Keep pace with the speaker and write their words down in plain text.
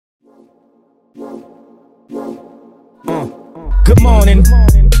Good morning.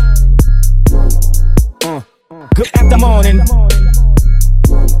 Good after morning.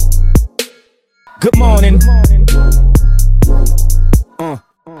 Good morning.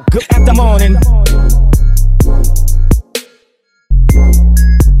 Good after morning.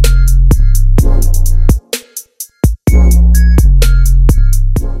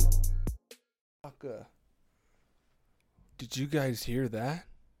 Did you guys hear that?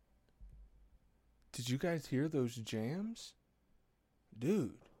 Did you guys hear those jams?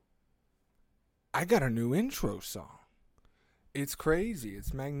 Dude, I got a new intro song. It's crazy.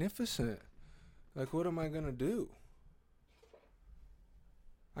 It's magnificent. Like, what am I gonna do?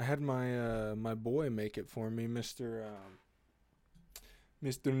 I had my boy make it for me, Mr.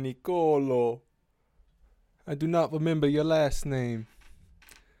 Nicolo. I do not remember your last name.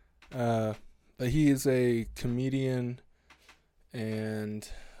 But he is a comedian and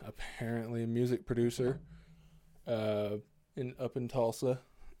apparently a music producer up in Tulsa.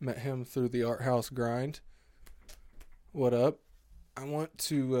 Met him through the Art House Grind. What up? I want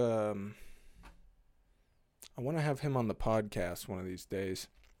to have him on the podcast one of these days.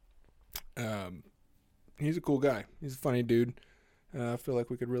 He's a cool guy. He's a funny dude. I feel like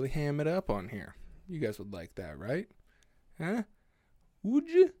we could really ham it up on here. You guys would like that, right? Huh? Would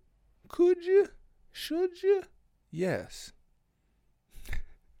you? Could you? Should you? Yes.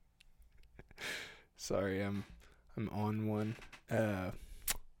 Sorry, I'm on one.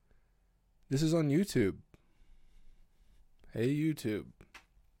 This is on YouTube. Hey, YouTube.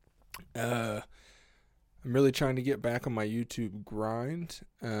 I'm really trying to get back on my YouTube grind.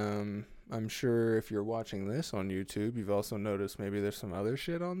 I'm sure if you're watching this on YouTube, you've also noticed maybe there's some other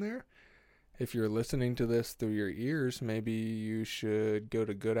shit on there. If you're listening to this through your ears, maybe you should go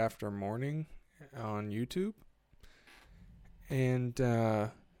to Good After Morning on YouTube. And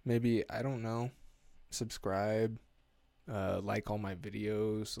maybe, I don't know, subscribe, like all my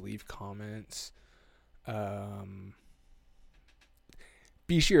videos, leave comments.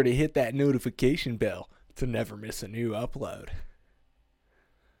 Be sure to hit that notification bell to never miss a new upload.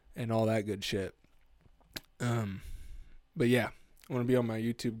 And all that good shit. But yeah, I want to be on my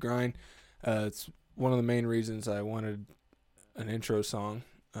YouTube grind. It's one of the main reasons I wanted an intro song,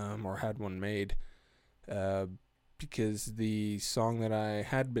 or had one made, because the song that I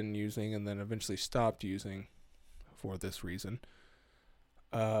had been using and then eventually stopped using for this reason,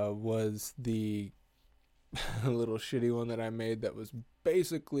 was the little shitty one that I made that was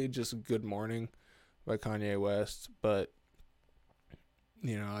basically just Good Morning by Kanye West, but,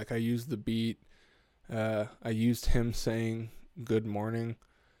 you know, like I used the beat, I used him saying good morning,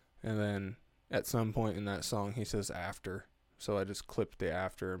 and then at some point in that song he says after, so I just clipped the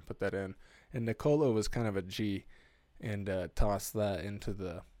after and put that in, and Nicolo was kind of a G, and tossed that into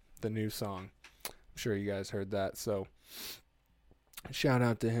the new song. I'm sure you guys heard that, so shout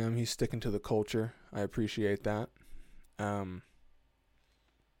out to him. He's sticking to the culture. I appreciate that. But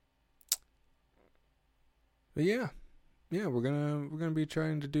yeah, we're gonna be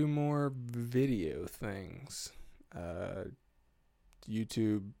trying to do more video things.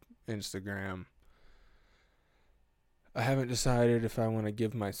 YouTube, Instagram. I haven't decided if I want to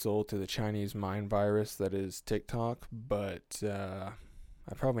give my soul to the Chinese mind virus that is TikTok, but I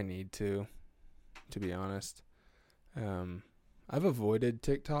probably need to be honest. I've avoided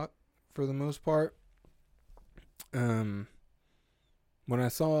TikTok for the most part. When I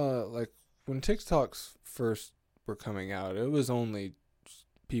saw, like, when TikToks first were coming out, it was only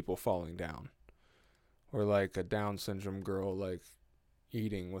people falling down, or like a Down syndrome girl, like,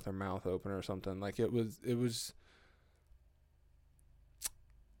 eating with her mouth open or something. Like, it was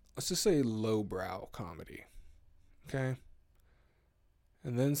let's just say lowbrow comedy. Okay?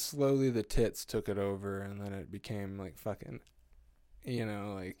 And then slowly the tits took it over, and then it became like fucking, you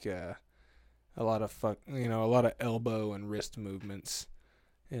know, like a lot of elbow and wrist movements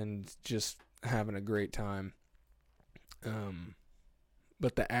and just having a great time.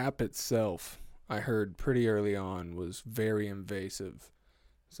 But the app itself, I heard pretty early on, was very invasive.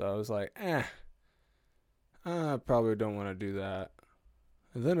 So I was like, I probably don't want to do that.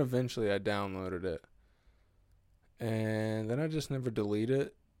 And then eventually I downloaded it. And then I just never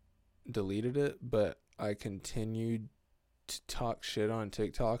deleted it, but I continued to talk shit on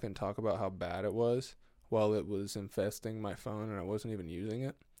TikTok and talk about how bad it was while it was infesting my phone and I wasn't even using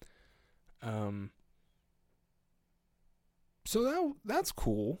it. So that's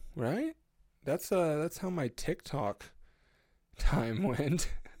cool, right? That's how my TikTok time went.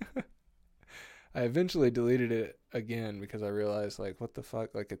 I eventually deleted it again because I realized, like, what the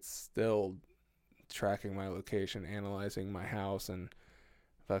fuck? Like, it's still tracking my location, analyzing my house, and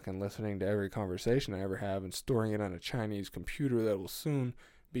fucking listening to every conversation I ever have and storing it on a Chinese computer that will soon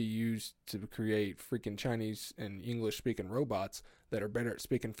be used to create freaking Chinese and English speaking robots that are better at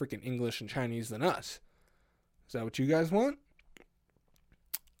speaking freaking English and Chinese than us. Is that what you guys want?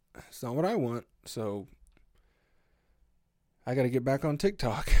 It's not what I want. So I got to get back on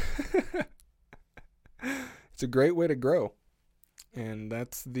TikTok. It's a great way to grow. And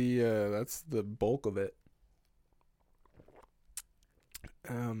that's the bulk of it.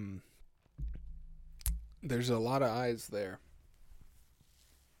 There's a lot of eyes there.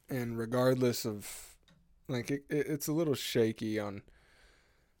 And regardless of, like, it's a little shaky on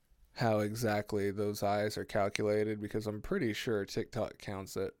how exactly those eyes are calculated, because I'm pretty sure TikTok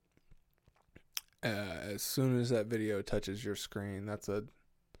counts it. As soon as that video touches your screen, that's a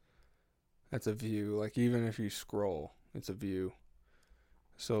view. Like, even if you scroll, it's a view.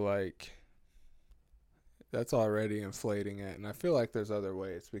 So, like, that's already inflating it. And I feel like there's other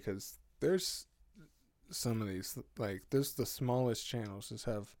ways, because there's some of these, like, there's the smallest channels just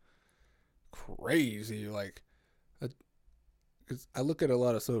have crazy, like, because I look at a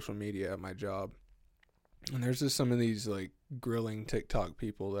lot of social media at my job, and there's just some of these, like, grilling TikTok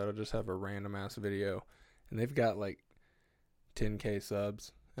people that'll just have a random ass video, and they've got like 10K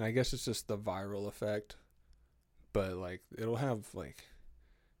subs, and I guess it's just the viral effect, but like it'll have like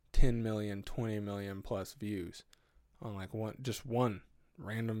 10 million, 20 million plus views on like one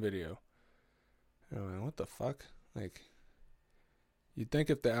random video. And I'm like, what the fuck? Like, you'd think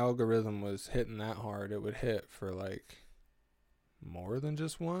if the algorithm was hitting that hard, it would hit for like more than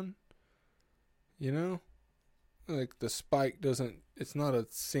just one, you know? Like, the spike it's not a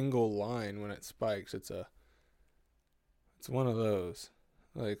single line when it spikes. It's one of those.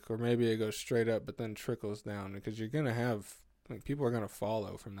 Like, or maybe it goes straight up but then trickles down, because you're going to have, like, people are going to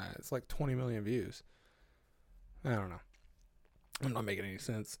follow from that. It's like 20 million views. I don't know. I'm not making any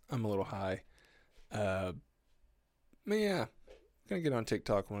sense. I'm a little high. But yeah, I'm going to get on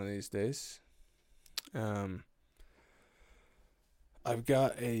TikTok one of these days. I've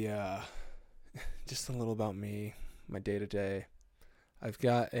got just a little about me, my day-to-day. I've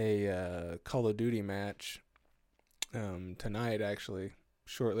got a Call of Duty match tonight, actually,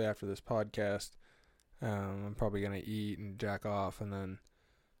 shortly after this podcast. I'm probably going to eat and jack off and then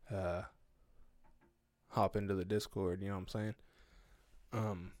hop into the Discord, you know what I'm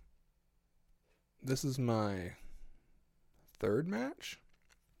saying? This is my third match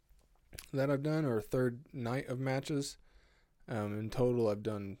that I've done, or third night of matches. In total, I've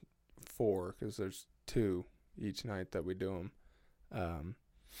done 4, because there's 2 each night that we do them.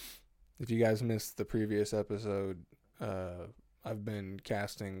 If you guys missed the previous episode, I've been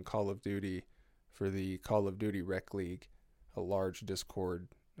casting Call of Duty for the Call of Duty Rec League, a large Discord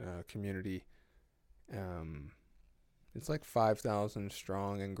community. It's like 5,000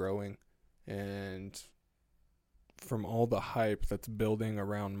 strong and growing, and from all the hype that's building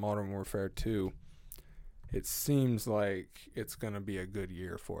around Modern Warfare 2, it seems like it's going to be a good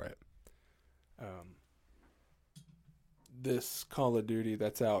year for it. This Call of Duty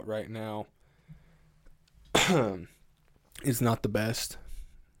that's out right now is not the best.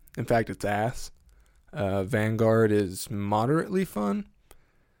 In fact, it's ass. Vanguard is moderately fun.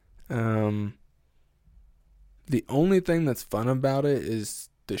 The only thing that's fun about it is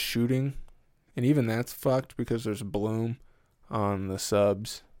the shooting, and even that's fucked because there's bloom on the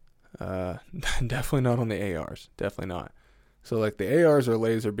subs. Definitely not on the ARs. Definitely not. So, like, the ARs are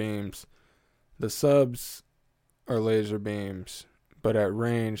laser beams. The subs are laser beams. But at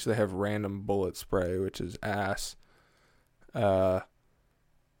range, they have random bullet spray, which is ass. But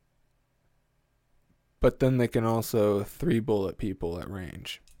then they can also 3-bullet people at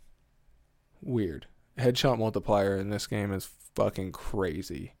range. Weird. Headshot multiplier in this game is fucking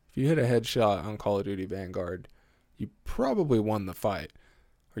crazy. If you hit a headshot on Call of Duty Vanguard, you probably won the fight.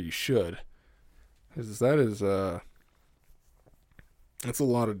 Or you should. Because that is, that's a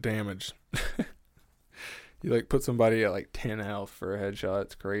lot of damage. You, like, put somebody at, like, 10 health for a headshot.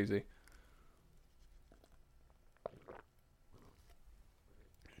 It's crazy.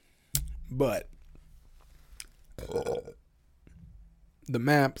 But the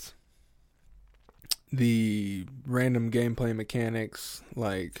maps, the random gameplay mechanics,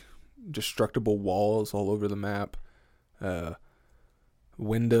 like destructible walls all over the map,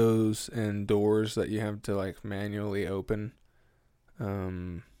 windows and doors that you have to, like, manually open,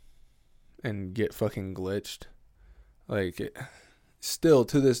 and get fucking glitched. Like, still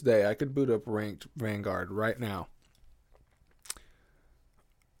to this day, I could boot up ranked Vanguard right now.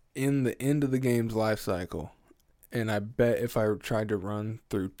 In the end of the game's life cycle, and I bet if I tried to run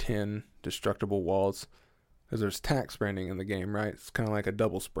through 10 destructible walls, because there's tack sprinting in the game, right? It's kind of like a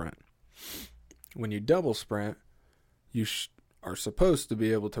double sprint. When you double sprint, you are supposed to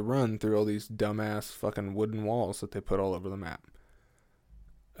be able to run through all these dumbass fucking wooden walls that they put all over the map.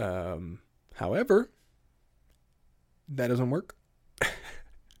 However, that doesn't work.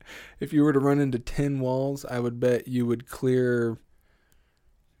 If you were to run into 10 walls, I would bet you would clear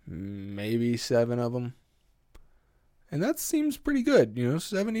maybe 7 of them. And that seems pretty good,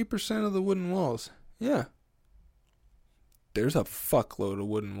 70% of the wooden walls. Yeah. There's a fuckload of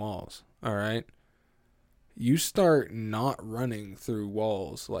wooden walls, all right? You start not running through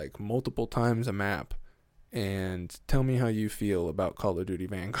walls like multiple times a map, and tell me how you feel about Call of Duty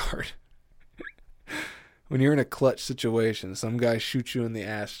Vanguard. When you're in a clutch situation, some guy shoots you in the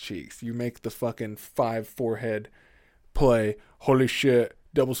ass cheeks. You make the fucking 5 forehead play. Holy shit,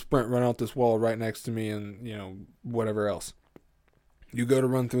 double sprint, run out this wall right next to me, and, whatever else. You go to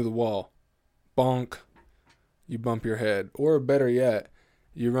run through the wall. Bonk. You bump your head. Or better yet,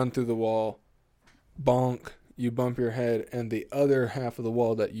 you run through the wall. Bonk. You bump your head, and the other half of the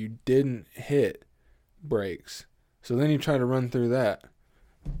wall that you didn't hit breaks. So then you try to run through that.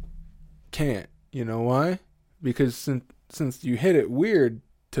 Can't. You know why? Because since you hit it weird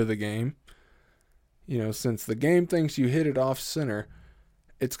to the game, since the game thinks you hit it off center,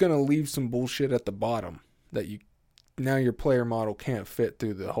 it's going to leave some bullshit at the bottom that now your player model can't fit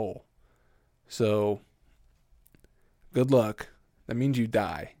through the hole. So, good luck. That means you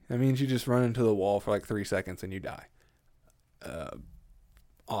die. That means you just run into the wall for like 3 seconds and you die.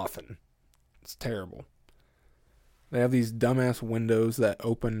 Often. It's terrible. They have these dumbass windows that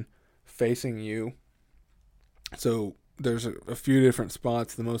open facing you. So there's a few different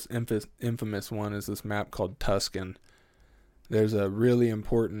spots. The most infamous one is this map called Tuscan. There's a really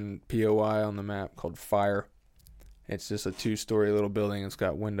important POI on the map called Fire. It's just a 2-story little building. It's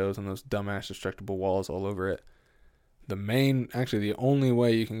got windows and those dumbass destructible walls all over it. The only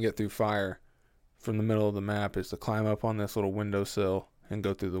way you can get through Fire from the middle of the map is to climb up on this little windowsill and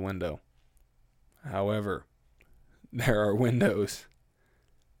go through the window. However, there are windows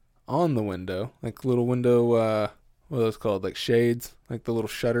on the window, like little window, what are those called? Like shades, like the little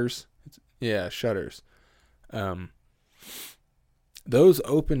shutters. Shutters. Those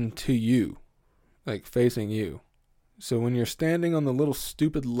open to you, like facing you. So when you're standing on the little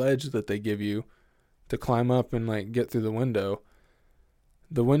stupid ledge that they give you to climb up and like get through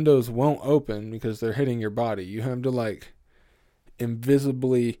the windows won't open because they're hitting your body. You have to like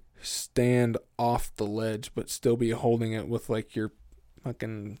invisibly stand off the ledge but still be holding it with like your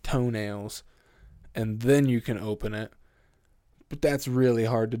fucking toenails, and then you can open it. But that's really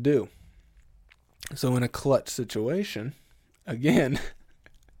hard to do. So in a clutch situation, again,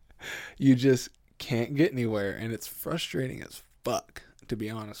 you just can't get anywhere, and it's frustrating as fuck, to be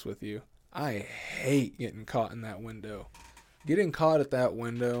honest with you. I hate getting caught in that window. Getting caught at that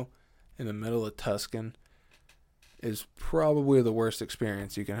window in the middle of Tuscan is probably the worst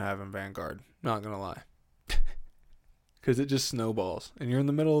experience you can have in Vanguard. Not gonna lie. Because it just snowballs. And you're in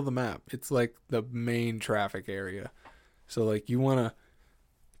the middle of the map. It's like the main traffic area. So like you want to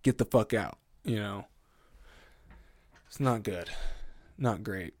get the fuck out, It's not good. Not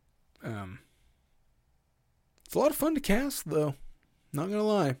great. It's a lot of fun to cast, though. Not going to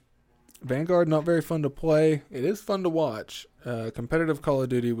lie. Vanguard, not very fun to play. It is fun to watch. Competitive Call of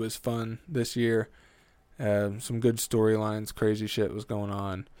Duty was fun this year. Some good storylines, crazy shit was going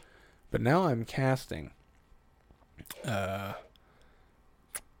on. But now I'm casting. And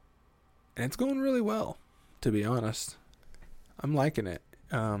it's going really well, to be honest. I'm liking it.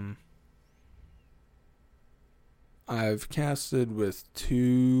 I've casted with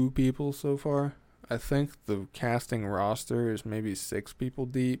 2 people so far. I think the casting roster is maybe 6 people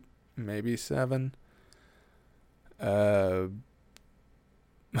deep, maybe 7. But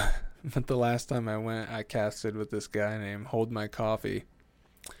the last time I went, I casted with this guy named Hold My Coffee.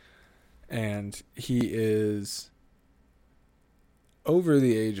 And he is over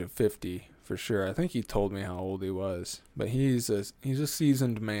the age of 50 for sure. I think he told me how old he was, but he's a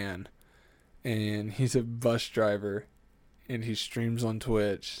seasoned man, and he's a bus driver, and he streams on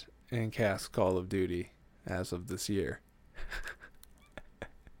Twitch and casts Call of Duty as of this year.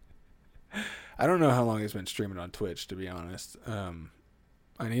 I don't know how long he's been streaming on Twitch, to be honest. I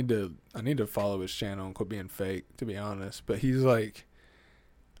need to follow his channel and quit being fake, to be honest. But he's like,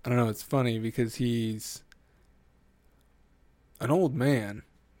 I don't know, it's funny because he's an old man,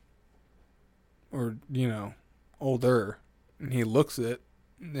 or, older, and he looks it,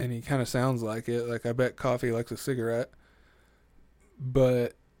 and he kind of sounds like it. Like, I bet Coffee likes a cigarette,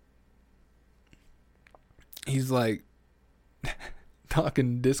 but he's like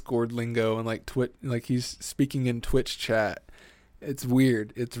talking Discord lingo and like like he's speaking in Twitch chat. It's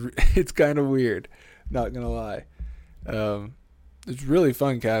weird. It's kind of weird. Not gonna lie. It's really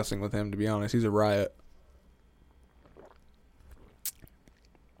fun casting with him, to be honest. He's a riot.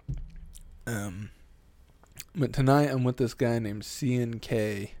 But tonight I'm with this guy named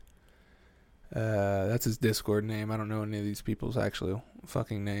CNK. That's his Discord name. I don't know any of these people's actual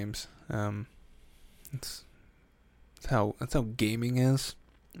fucking names. That's how gaming is.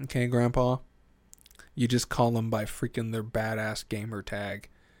 Okay, Grandpa? You just call them by freaking their badass gamer tag.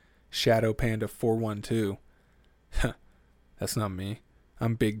 Shadow Panda 412. That's not me.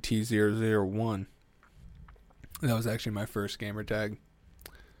 I'm Big T001. That was actually my first gamer tag.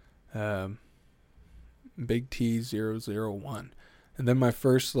 Big T001. And then my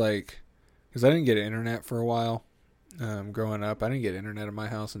first, because I didn't get internet for a while growing up. I didn't get internet in my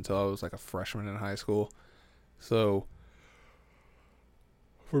house until I was like a freshman in high school. So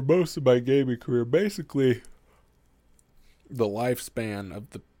for most of my gaming career, basically the lifespan of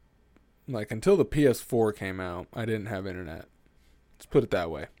until the PS4 came out, I didn't have internet. Let's put it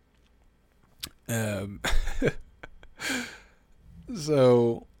that way.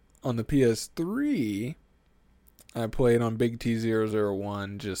 So on the PS3, I played on Big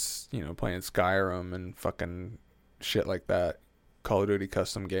T001, just, playing Skyrim and fucking shit like that. Call of Duty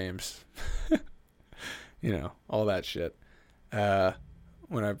custom games. All that shit.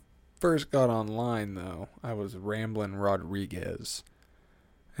 When I first got online, though, I was Ramblin' Rodriguez.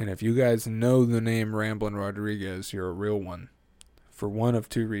 And if you guys know the name Ramblin' Rodriguez, you're a real one. For one of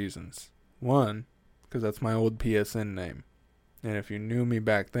two reasons. One, because that's my old PSN name. And if you knew me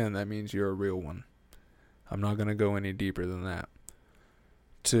back then, that means you're a real one. I'm not going to go any deeper than that.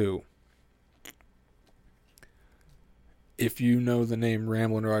 Two, if you know the name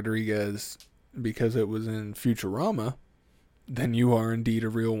Ramblin' Rodriguez because it was in Futurama, then you are indeed a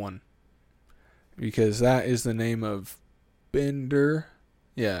real one. Because that is the name of Bender.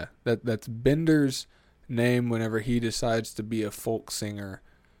 Yeah, that's Bender's name whenever he decides to be a folk singer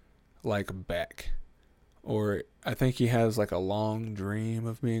like Beck. Or I think he has like a long dream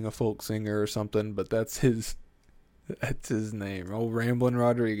of being a folk singer or something, but that's his name. Old Ramblin'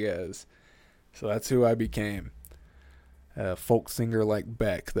 Rodriguez. So that's who I became. A folk singer like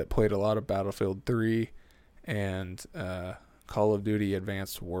Beck that played a lot of Battlefield 3 and Call of Duty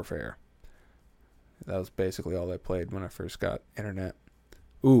Advanced Warfare. That was basically all I played when I first got internet.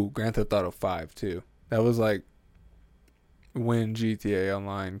 Ooh, Grand Theft Auto 5 too. That was like when GTA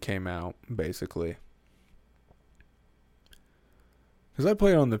Online came out, basically. Because I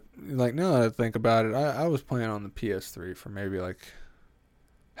played on now that I think about it, I was playing on the PS3 for maybe like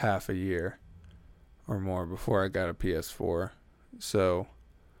half a year or more before I got a PS4. So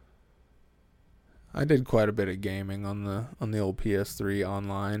I did quite a bit of gaming on the old PS3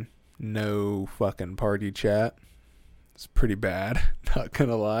 online. No fucking party chat. It's pretty bad, not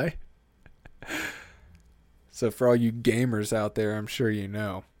gonna lie. So for all you gamers out there, I'm sure you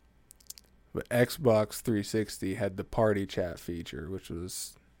know. But Xbox 360 had the party chat feature, which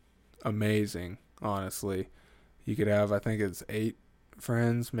was amazing, honestly. You could have, I think it's 8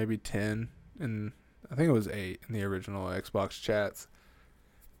 friends, maybe 10, and I think it was 8 in the original Xbox chats.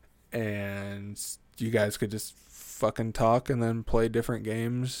 And you guys could just fucking talk and then play different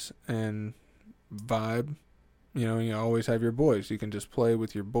games and vibe. You always have your boys. You can just play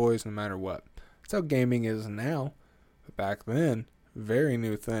with your boys no matter what. That's how gaming is now. But back then, very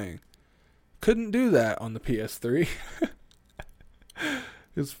new thing. Couldn't do that on the PS3.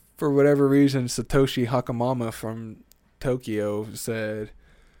 Because for whatever reason, Satoshi Hakamama from Tokyo said,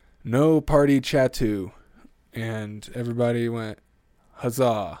 no party chatu. And everybody went,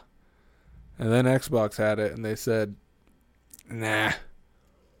 huzzah. And then Xbox had it, and they said, nah.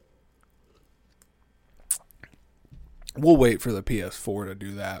 We'll wait for the PS4 to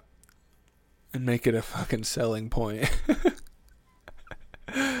do that. And make it a fucking selling point.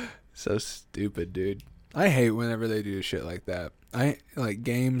 So stupid, dude. I hate whenever they do shit like that.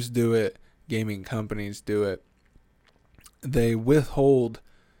 Games do it. Gaming companies do it. They withhold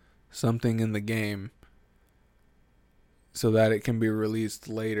something in the game so that it can be released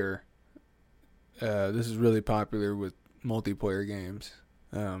later. This is really popular with multiplayer games,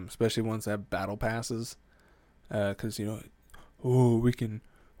 especially ones that have battle passes. Because,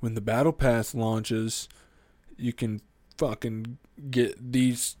 when the battle pass launches, you can fucking get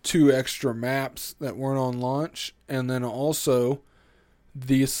these 2 extra maps that weren't on launch, and then also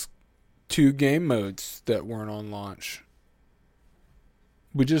these 2 game modes that weren't on launch.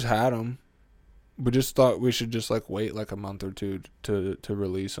 We just had them. We just thought we should just wait a month or two to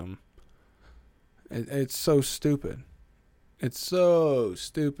release them. It's so stupid. It's so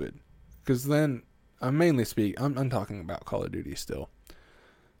stupid. Because then, I'm talking about Call of Duty still.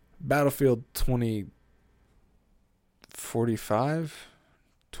 Battlefield 2045,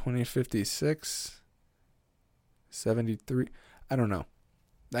 2056, 73. I don't know.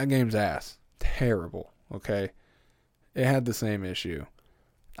 That game's ass. Terrible, okay? It had the same issue.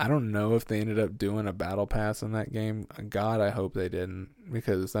 I don't know if they ended up doing a battle pass in that game. God, I hope they didn't,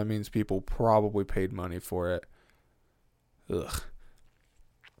 because that means people probably paid money for it. Ugh.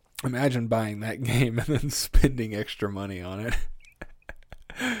 Imagine buying that game and then spending extra money on it.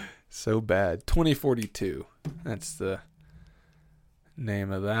 So bad. 2042. That's the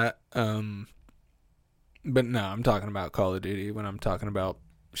name of that. But no, I'm talking about Call of Duty when I'm talking about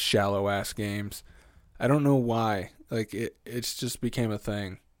shallow ass games. I don't know why. Like it's just became a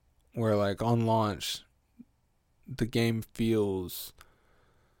thing where like on launch the game feels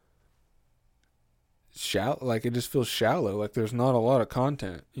shallow, like it just feels shallow, like there's not a lot of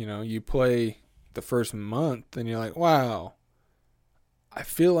content. You know, you play the first month and you're like, wow, I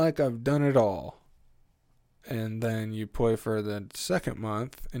feel like I've done it all. And then you play for the second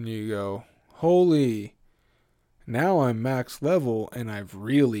month and you go, holy, now I'm max level and I've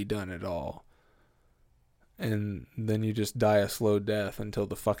really done it all. And then you just die a slow death until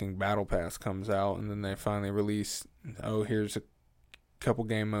the fucking battle pass comes out, and then they finally release, oh, here's a couple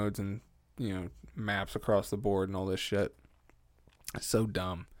game modes and, you know, maps across the board and all this shit. It's so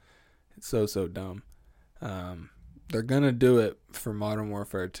dumb. It's so dumb. They're gonna do it for Modern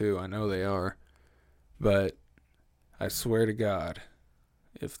Warfare 2. I know they are. But I swear to God,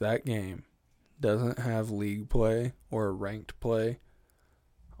 if that game doesn't have league play or ranked play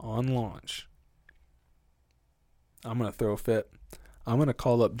on launch, I'm going to throw a fit. I'm going to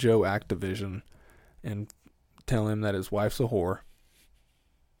call up Joe Activision and tell him that his wife's a whore.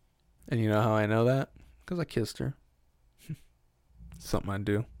 And you know how I know that? Because I kissed her. Something I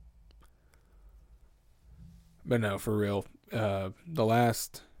do. But no, for real. The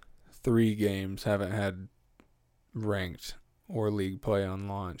last 3 games haven't had ranked or league play on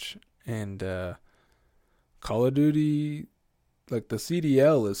launch. And Call of Duty, like the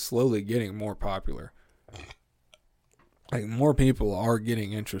CDL is slowly getting more popular. Like more people are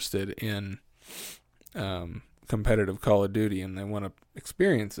getting interested in competitive Call of Duty and they want to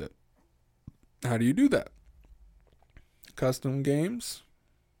experience it. How do you do that? Custom games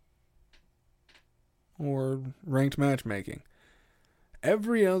or ranked matchmaking?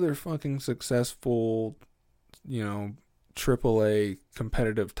 Every other fucking successful, you know, AAA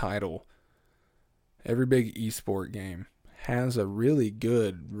competitive title, every big esport game has a really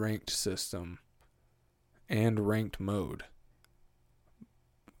good ranked system and ranked mode.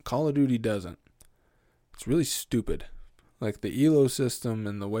 Call of Duty doesn't. It's really stupid. Like the ELO system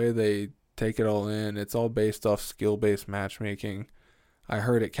and the way they take it all in, it's all based off skill-based matchmaking. I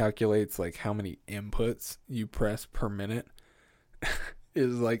heard it calculates like how many inputs you press per minute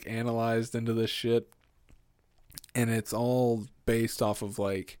is like analyzed into this shit. And it's all based off of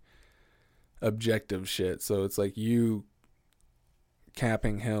like objective shit. So it's like you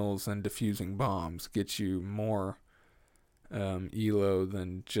capping hills and defusing bombs gets you more elo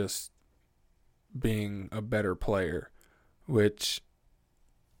than just being a better player, which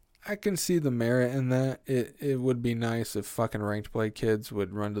I can see the merit in that. It would be nice if fucking ranked play kids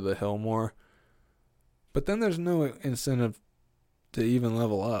would run to the hill more, but then there's no incentive to even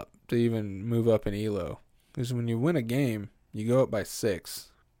level up, to even move up in elo, because when you win a game you go up by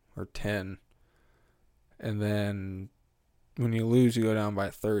 6 or 10, and then when you lose, you go down by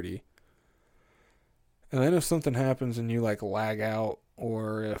 30. And then if something happens and you like lag out,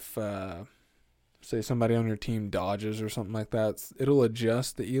 or if say somebody on your team dodges or something like that, it'll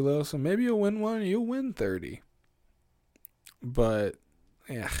adjust the elo. So maybe you'll win one, you'll win 30. But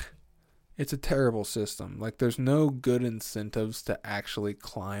yeah, it's a terrible system. Like there's no good incentives to actually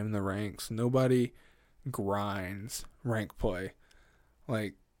climb the ranks. Nobody grinds rank play.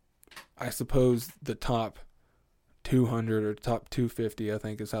 Like I suppose the top 200 or top 250, I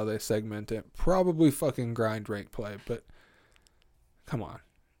think is how they segment it, probably fucking grind rank play. But come on,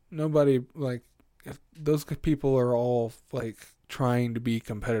 nobody, like, if those people are all like trying to be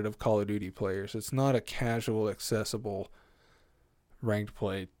competitive Call of Duty players. It's not a casual, accessible ranked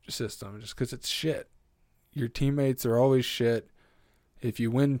play system just because it's shit. Your teammates are always shit. If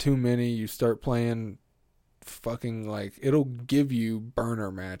you win too many, you start playing fucking, like, it'll give you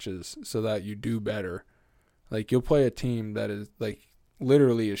burner matches so that you do better. Like, you'll play a team that is, like,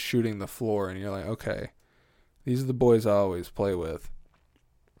 literally is shooting the floor, and you're like, okay, these are the boys I always play with.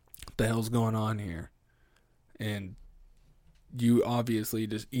 What the hell's going on here? And you obviously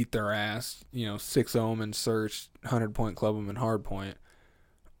just eat their ass. 6-0 them in search, 100-point club them in hard point.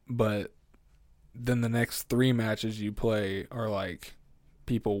 But then the next 3 matches you play are like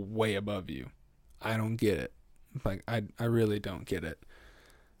people way above you. I don't get it. Like, I really don't get it.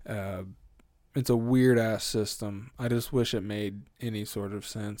 It's a weird ass system. I just wish it made any sort of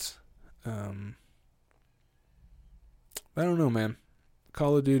sense. I don't know, man.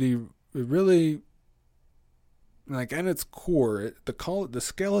 Call of Duty, it really, like, at its core, the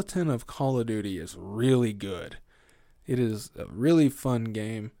skeleton of Call of Duty is really good. It is a really fun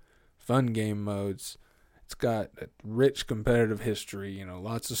game modes. It's got a rich competitive history,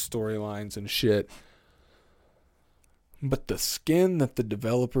 lots of storylines and shit. But the skin that the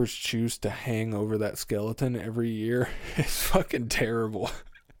developers choose to hang over that skeleton every year is fucking terrible.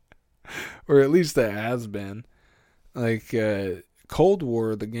 Or at least it has been. Like, Cold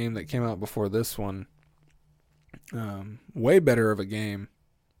War, the game that came out before this one, way better of a game.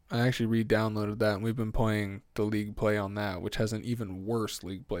 I actually re-downloaded that, and we've been playing the League Play on that, which has an even worse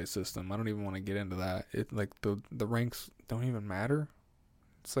League Play system. I don't even want to get into that. It, like, the ranks don't even matter.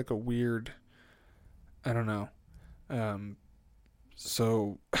 It's like a weird, I don't know.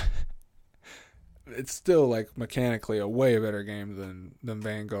 So it's still, like, mechanically a way better game than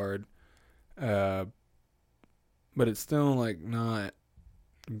Vanguard. But it's still, like, not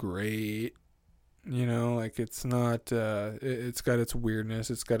great. Like, it's not, it's got its weirdness,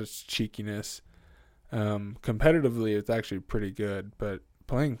 it's got its cheekiness. Competitively, it's actually pretty good, but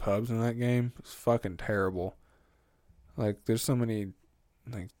playing pubs in that game is fucking terrible. Like, there's so many,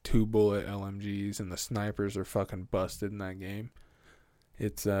 like, 2-bullet LMGs, and the snipers are fucking busted in that game.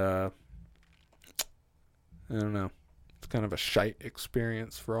 It's, I don't know. It's kind of a shite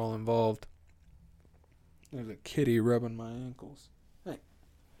experience for all involved. There's a kitty rubbing my ankles. Hey,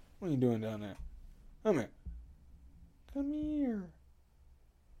 what are you doing down there? Come here. Come here.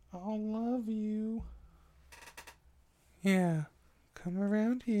 I'll love you. Yeah. Come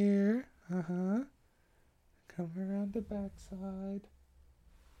around here. Uh-huh. Come around the backside.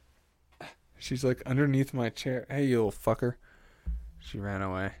 She's like underneath my chair. Hey, you little fucker. She ran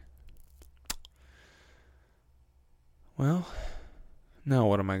away. Well, now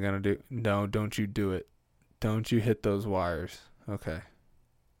what am I going to do? No, don't you do it. Don't you hit those wires. Okay.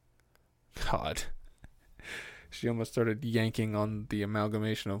 God. She almost started yanking on the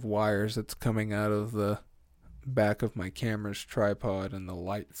amalgamation of wires that's coming out of the back of my camera's tripod and the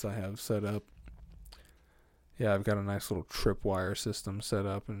lights I have set up. Yeah, I've got a nice little tripwire system set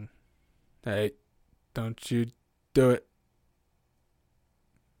up, and hey, don't you do it.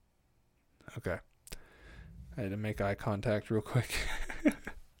 Okay. I had to make eye contact real quick.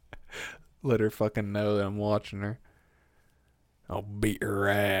 Let her fucking know that I'm watching her. I'll beat her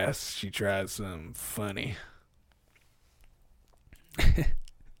ass. She tries something funny.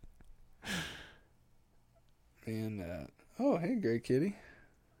 And, oh, hey, gray kitty.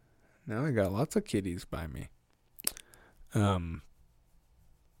 Now I got lots of kitties by me. No,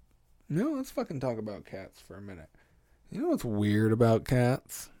 let's fucking talk about cats for a minute. You know what's weird about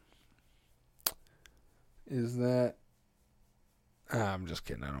cats? Is that... I'm just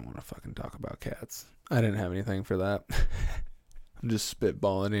kidding. I don't want to fucking talk about cats. I didn't have anything for that. I'm just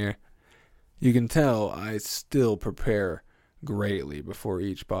spitballing here. You can tell I still prepare greatly before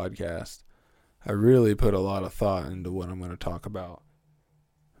each podcast. I really put a lot of thought into what I'm going to talk about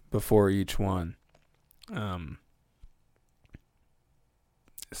before each one.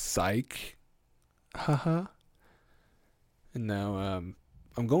 Psych. Haha. And now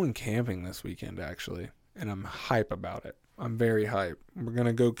I'm going camping this weekend, actually. And I'm hype about it. I'm very hype. We're going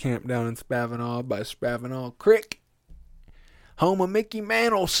to go camp down in Spavinaw by Spavinaw Creek. Home of Mickey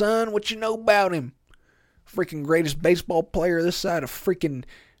Mantle, son. What you know about him? Freaking greatest baseball player this side of freaking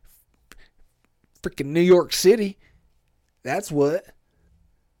New York City. That's what.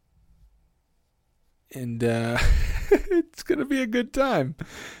 And it's going to be a good time.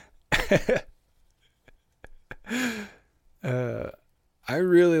 I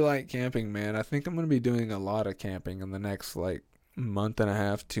really like camping, man. I think I'm going to be doing a lot of camping in the next, like, month and a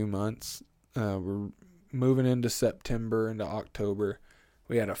half, 2 months. We're moving into September, into October.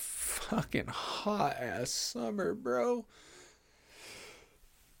 We had a fucking hot-ass summer, bro.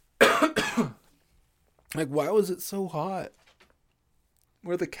 Like, why was it so hot?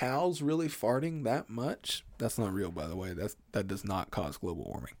 Were the cows really farting that much? That's not real, by the way. That does not cause global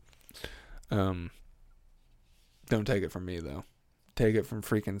warming. Don't take it from me, though. Take it from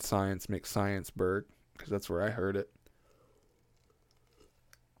freaking Science McScienceberg, because that's where I heard it.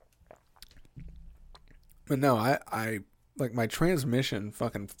 But no, I like, my transmission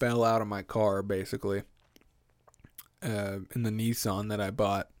fucking fell out of my car, basically. in the Nissan that I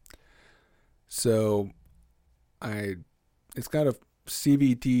bought. So it's got a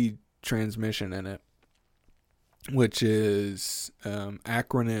CVT transmission in it, which is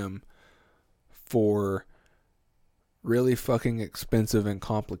acronym for really fucking expensive and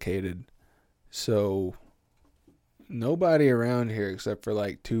complicated. So nobody around here except for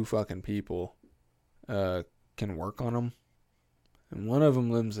like 2 fucking people can work on them. And one of them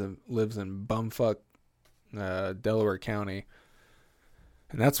lives in bumfuck Delaware County.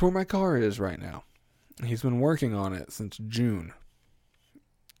 And that's where my car is right now. He's been working on it since June.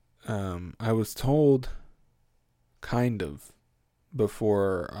 I was told, kind of,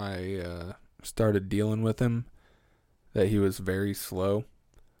 before I started dealing with him, that he was very slow.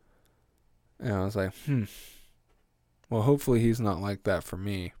 And I was like, well, hopefully he's not like that for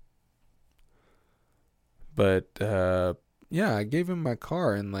me. But, yeah, I gave him my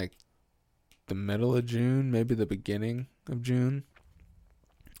car in like the middle of June, maybe the beginning of June.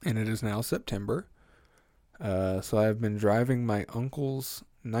 And it is now September. So I've been driving my uncle's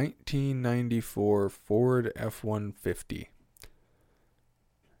 1994 Ford F-150.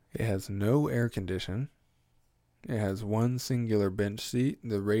 It has no air condition. It has one singular bench seat.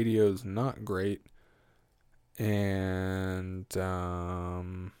 The radio's not great. And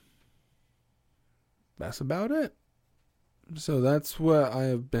that's about it. So that's what I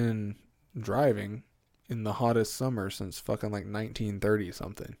have been driving in the hottest summer since fucking like 1930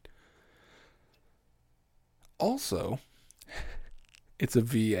 something. Also, it's a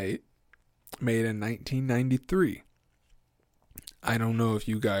V8 made in 1993. I don't know if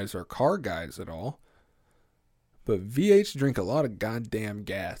you guys are car guys at all, but V8s drink a lot of goddamn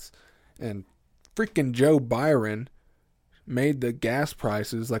gas. And freaking Joe Byron made the gas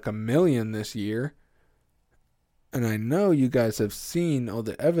prices like $1 million this year. And I know you guys have seen all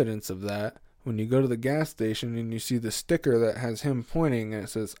the evidence of that when you go to the gas station and you see the sticker that has him pointing and it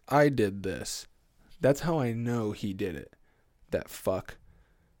says, "I did this." That's how I know he did it. That fuck.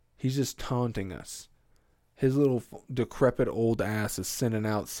 He's just taunting us. His little decrepit old ass is sending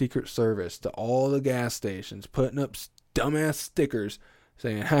out Secret Service to all the gas stations, putting up dumbass stickers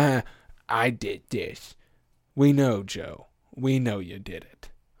saying, "Ha, I did this." We know, Joe. We know you did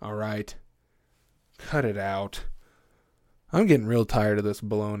it. All right? Cut it out. I'm getting real tired of this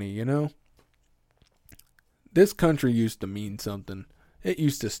baloney, you know? This country used to mean something. It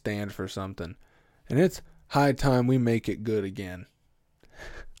used to stand for something. And it's high time we make it good again.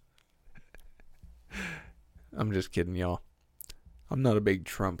 I'm just kidding, y'all. I'm not a big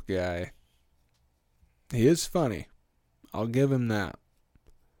Trump guy. He is funny. I'll give him that.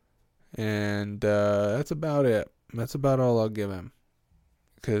 And that's about it. That's about all I'll give him.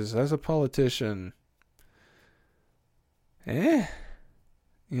 Because as a politician, you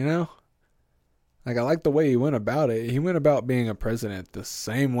know? Like, I like the way he went about it. He went about being a president the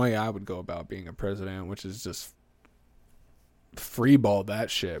same way I would go about being a president, which is just freeball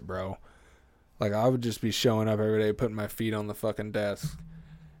that shit, bro. Like, I would just be showing up every day, putting my feet on the fucking desk.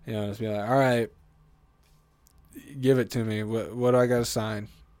 You know, just be like, all right, give it to me. What do I got to sign?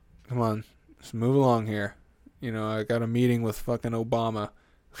 Come on, let's move along here. You know, I got a meeting with fucking Obama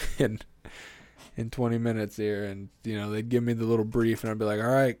in 20 minutes here, and you know they'd give me the little brief, and I'd be like, all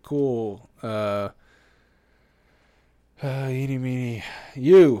right, cool. Eeny meeny,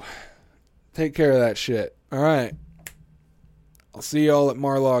 you take care of that shit. All right, I'll see y'all at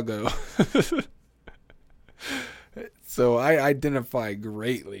Mar-a-Lago. So I identify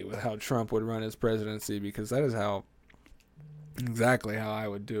greatly with how Trump would run his presidency, because that is exactly how I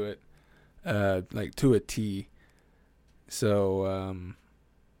would do it, like to a T. So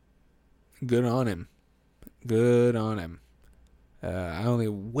good on him. Good on him. I only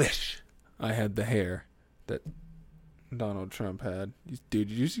wish I had the hair that Donald Trump had. Dude,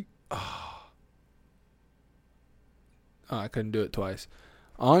 did you see? Oh, I couldn't do it twice.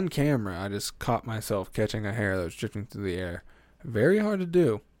 On camera, I just caught myself catching a hair that was drifting through the air. Very hard to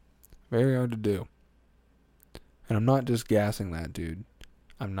do. Very hard to do. And I'm not just gassing that, dude.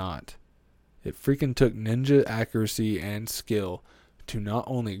 I'm not. It freaking took ninja accuracy and skill to not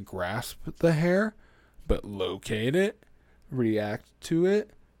only grasp the hair, but locate it, react to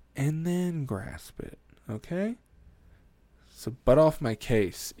it, and then grasp it. Okay? So butt off my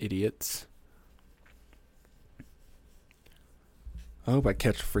case, idiots. I hope I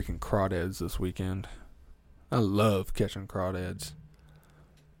catch freaking crawdads this weekend. I love catching crawdads.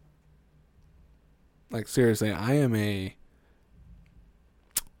 Like, seriously, I'm a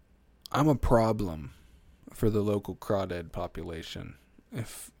problem for the local crawdad population,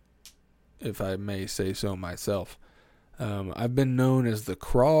 if I may say so myself. I've been known as the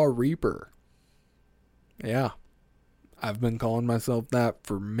Craw Reaper. Yeah. I've been calling myself that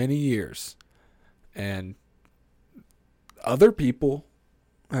for many years. And other people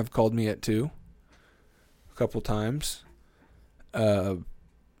have called me it too. A couple times. But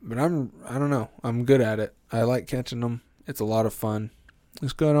I don't know. I'm good at it. I like catching them. It's a lot of fun.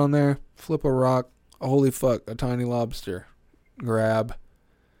 Just go on there, flip a rock. Holy fuck, a tiny lobster. Grab.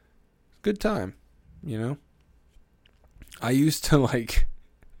 Good time, you know? I used to like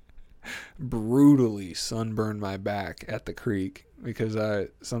brutally sunburn my back at the creek because I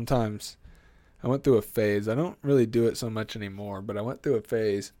went through a phase. I don't really do it so much anymore, but I went through a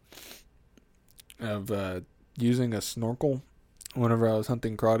phase of using a snorkel whenever I was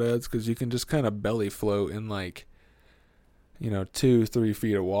hunting crawdads, because you can just kind of belly float in like, 2-3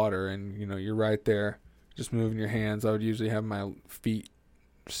 feet of water, and you're right there just moving your hands. I would usually have my feet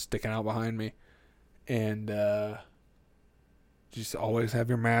sticking out behind me, and just always have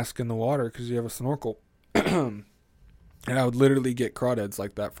your mask in the water because you have a snorkel. And I would literally get crawdads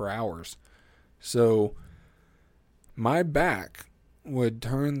like that for hours. So my back would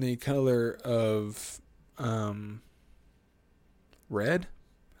turn the color of red.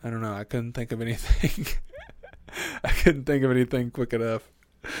 I don't know. I couldn't think of anything. I couldn't think of anything quick enough.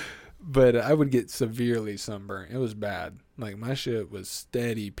 But I would get severely sunburned. It was bad. Like, my shit was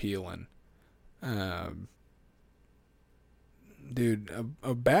steady peeling. Dude,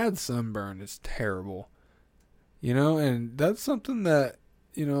 a bad sunburn is terrible. And that's something that,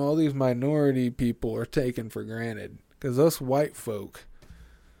 all these minority people are taking for granted. Because us white folk,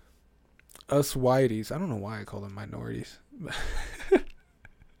 us whiteys, I don't know why I call them minorities.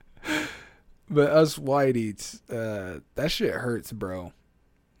 But us whiteys, that shit hurts, bro.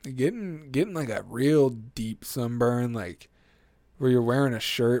 Getting like a real deep sunburn, like where you're wearing a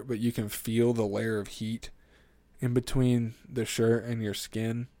shirt but you can feel the layer of heat in between the shirt and your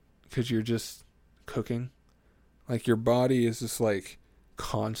skin because you're just cooking. Like, your body is just like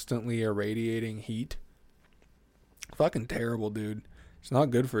constantly irradiating heat. Fucking terrible, dude. It's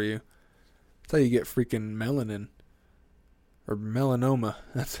not good for you. That's how you get freaking melanin. Or melanoma.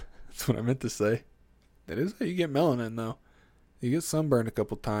 That's what I meant to say. That is how you get melanin, though. You get sunburned a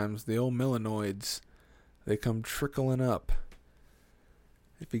couple times. The old melanoids, they come trickling up.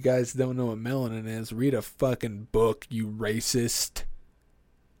 If you guys don't know what melanin is, read a fucking book, you racist.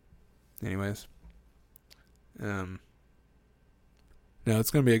 Anyways. No,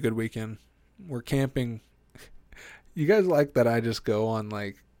 it's going to be a good weekend. We're camping. You guys like that I just go on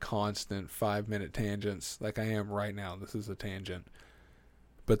like constant 5-minute tangents like I am right now. This is a tangent.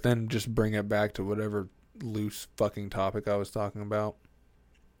 But then just bring it back to whatever loose fucking topic I was talking about.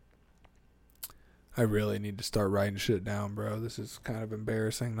 I really need to start writing shit down, bro. This is kind of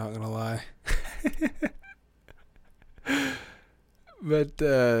embarrassing, not gonna lie. But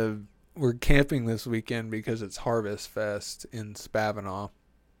we're camping this weekend because it's Harvest Fest in Spavinaw,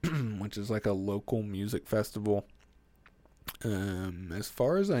 which is like a local music festival. As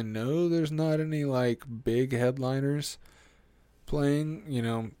far as I know, there's not any like big headliners playing,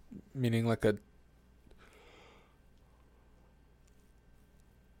 meaning like a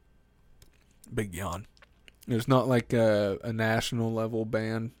big yawn. There's not like a national level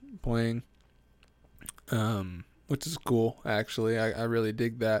band playing, which is cool, actually. I really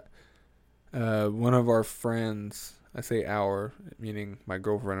dig that. One of our friends, I say our, meaning my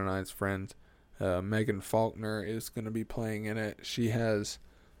girlfriend and I's friends, Megan Faulkner, is going to be playing in it. She has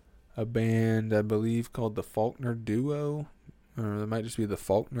a band, I believe, called the Faulkner Duo. Or it might just be the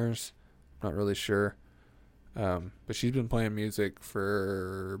Faulkners. Not really sure. But she's been playing music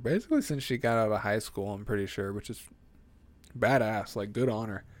for basically since she got out of high school, I'm pretty sure, which is badass. Like, good on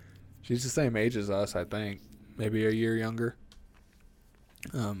her. She's the same age as us, I think. Maybe a year younger.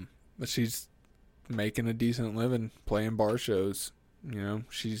 But she's making a decent living playing bar shows.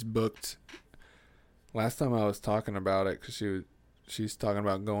 She's booked. Last time I was talking about it, because she's talking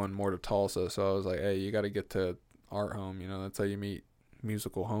about going more to Tulsa, so I was like, hey, you got to get to Art Home. That's how you meet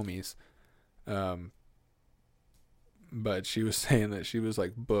musical homies. But she was saying that she was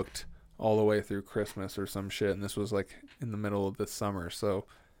like booked all the way through Christmas or some shit, and this was like in the middle of the summer, so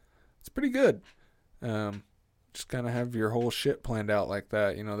it's pretty good. Just kind of have your whole shit planned out like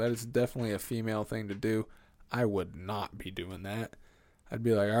that. That is definitely a female thing to do. I would not be doing that. I'd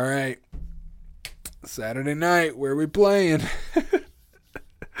be like, all right, Saturday night, where are we playing?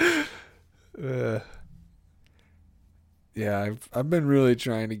 Yeah, I've been really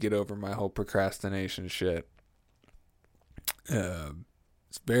trying to get over my whole procrastination shit.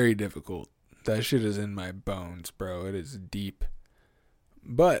 It's very difficult. That shit is in my bones, bro. It is deep.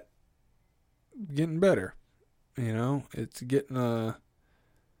 But getting better. It's getting a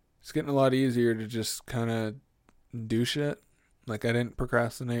lot easier to just kind of do shit. Like, I didn't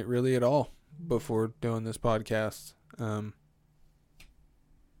procrastinate really at all before doing this podcast. Kind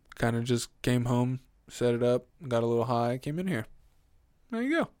of just came home, set it up, got a little high, came in here. There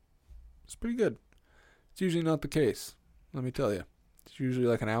you go. It's pretty good. It's usually not the case, let me tell you. It's usually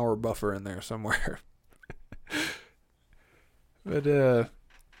like an hour buffer in there somewhere. But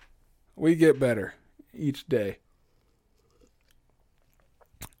we get better each day.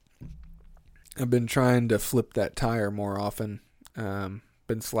 I've been trying to flip that tire more often.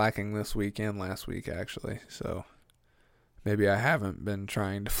 Been slacking this week and last week, actually. So maybe I haven't been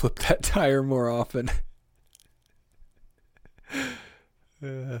trying to flip that tire more often.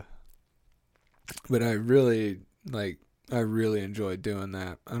 But I really enjoyed doing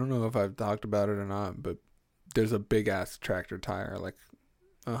that. I don't know if I've talked about it or not, but there's a big ass tractor tire like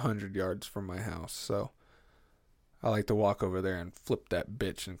 100 yards from my house. So I like to walk over there and flip that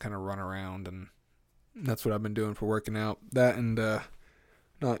bitch and kind of run around, and that's what I've been doing for working out. That and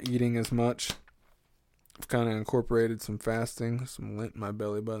not eating as much. I've kind of incorporated some fasting, some lint in my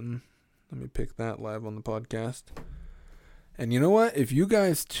belly button. Let me pick that live on the podcast. And you know what? If you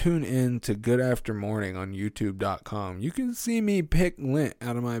guys tune in to Good After Morning on YouTube.com, you can see me pick lint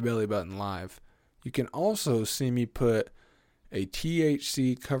out of my belly button live. You can also see me put a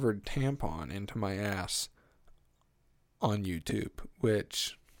THC-covered tampon into my ass on YouTube,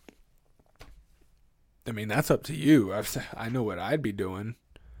 which, I mean, that's up to you. I know what I'd be doing.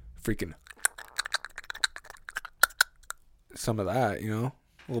 Freaking some of that, you know?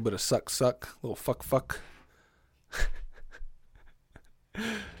 A little bit of suck, a little fuck.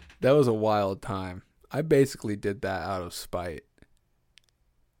 That was a wild time. I basically did that out of spite.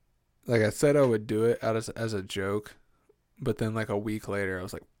 Like, I said I would do it as a joke, but then like a week later I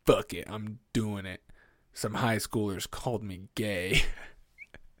was like, fuck it, I'm doing it. Some high schoolers called me gay.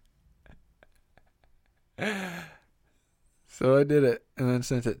 So I did it and then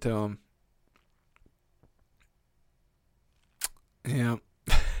sent it to him. Yeah.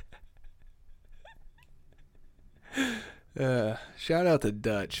 Shout out to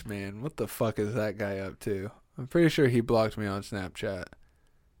Dutch, man. What the fuck is that guy up to? I'm pretty sure he blocked me on Snapchat.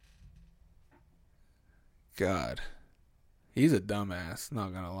 God. He's a dumbass,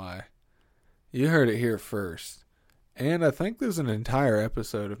 not gonna lie. You heard it here first. And I think there's an entire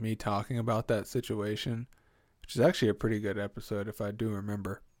episode of me talking about that situation, which is actually a pretty good episode if I do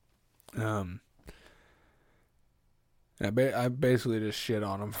remember. I basically just shit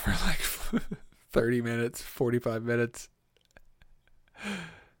on him for like 30 minutes, 45 minutes.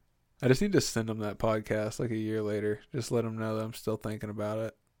 I just need to send him that podcast like a year later. Just let him know that I'm still thinking about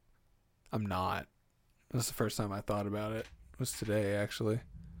it. I'm not. That's the first time I thought about it. It was today, actually.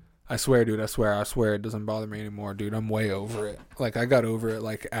 I swear, dude. I swear it doesn't bother me anymore, dude. I'm way over it. Like, I got over it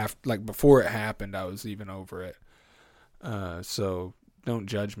like before it happened. I was even over it. So don't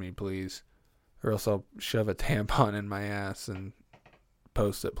judge me, please, or else I'll shove a tampon in my ass and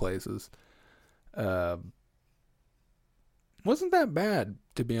post it places. Wasn't that bad,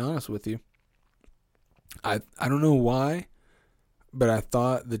 to be honest with you. I don't know why, but I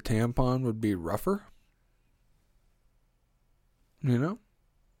thought the tampon would be rougher. You know?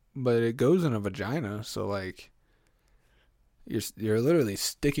 But it goes in a vagina, so like you're literally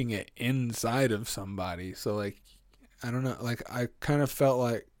sticking it inside of somebody. So like, I don't know, like I kind of felt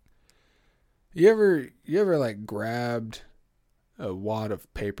like you ever like grabbed a wad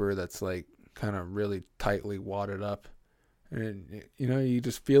of paper that's like kind of really tightly wadded up, and you know, you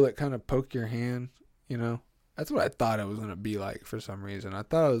just feel it kind of poke your hand, you know? That's what I thought it was going to be like for some reason. I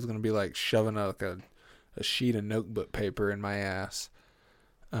thought it was going to be like shoving like a sheet of notebook paper in my ass.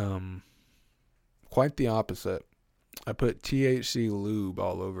 Quite the opposite. I put THC lube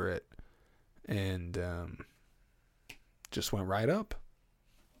all over it, and just went right up.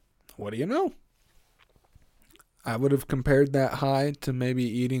 What do you know? I would have compared that high to maybe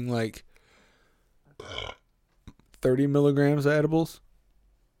eating like 30 milligrams of edibles,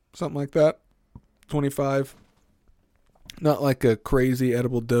 something like that. 25. Not like a crazy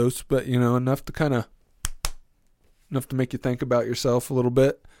edible dose, but you know, enough to make you think about yourself a little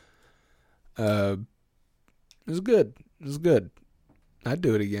bit. It was good. It was good. I'd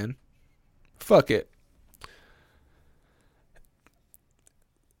do it again. Fuck it.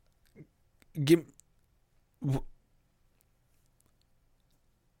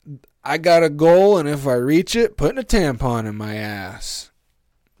 I got a goal, and if I reach it, putting a tampon in my ass.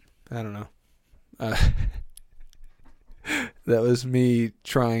 I don't know. That was me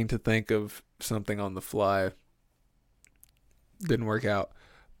trying to think of something on the fly. Didn't work out.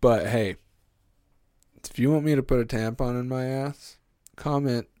 But hey, if you want me to put a tampon in my ass,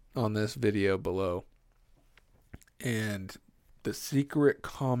 comment on this video below. And the secret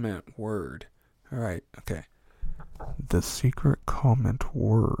comment word. All right, okay. The secret comment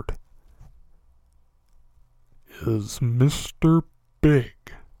word is Mr. Big.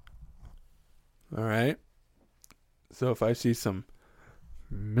 All right. So if I see some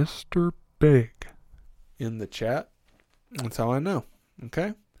Mr. Big in the chat, that's how I know.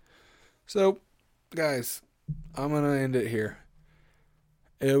 Okay? So, guys, I'm going to end it here.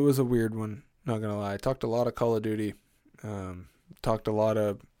 It was a weird one, not going to lie. I talked a lot of Call of Duty. Talked a lot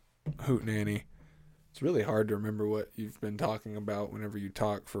of Hootenanny. It's really hard to remember what you've been talking about whenever you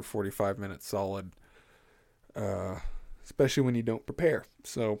talk for 45 minutes solid. Especially when you don't prepare.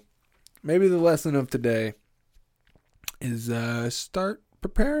 So, maybe the lesson of today is start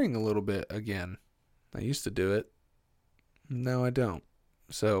preparing a little bit again. I used to do it. Now I don't.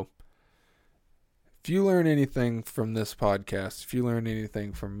 So, if you learn anything from this podcast, if you learn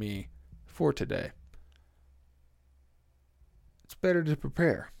anything from me for today, it's better to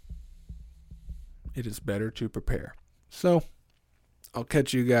prepare. It is better to prepare. So, I'll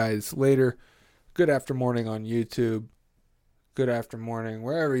catch you guys later. Good after morning on YouTube. Good after morning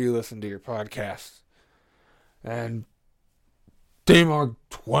wherever you listen to your podcasts. And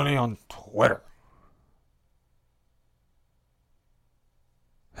DMARG20 on Twitter.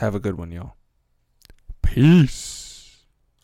 Have a good one, y'all. Peace.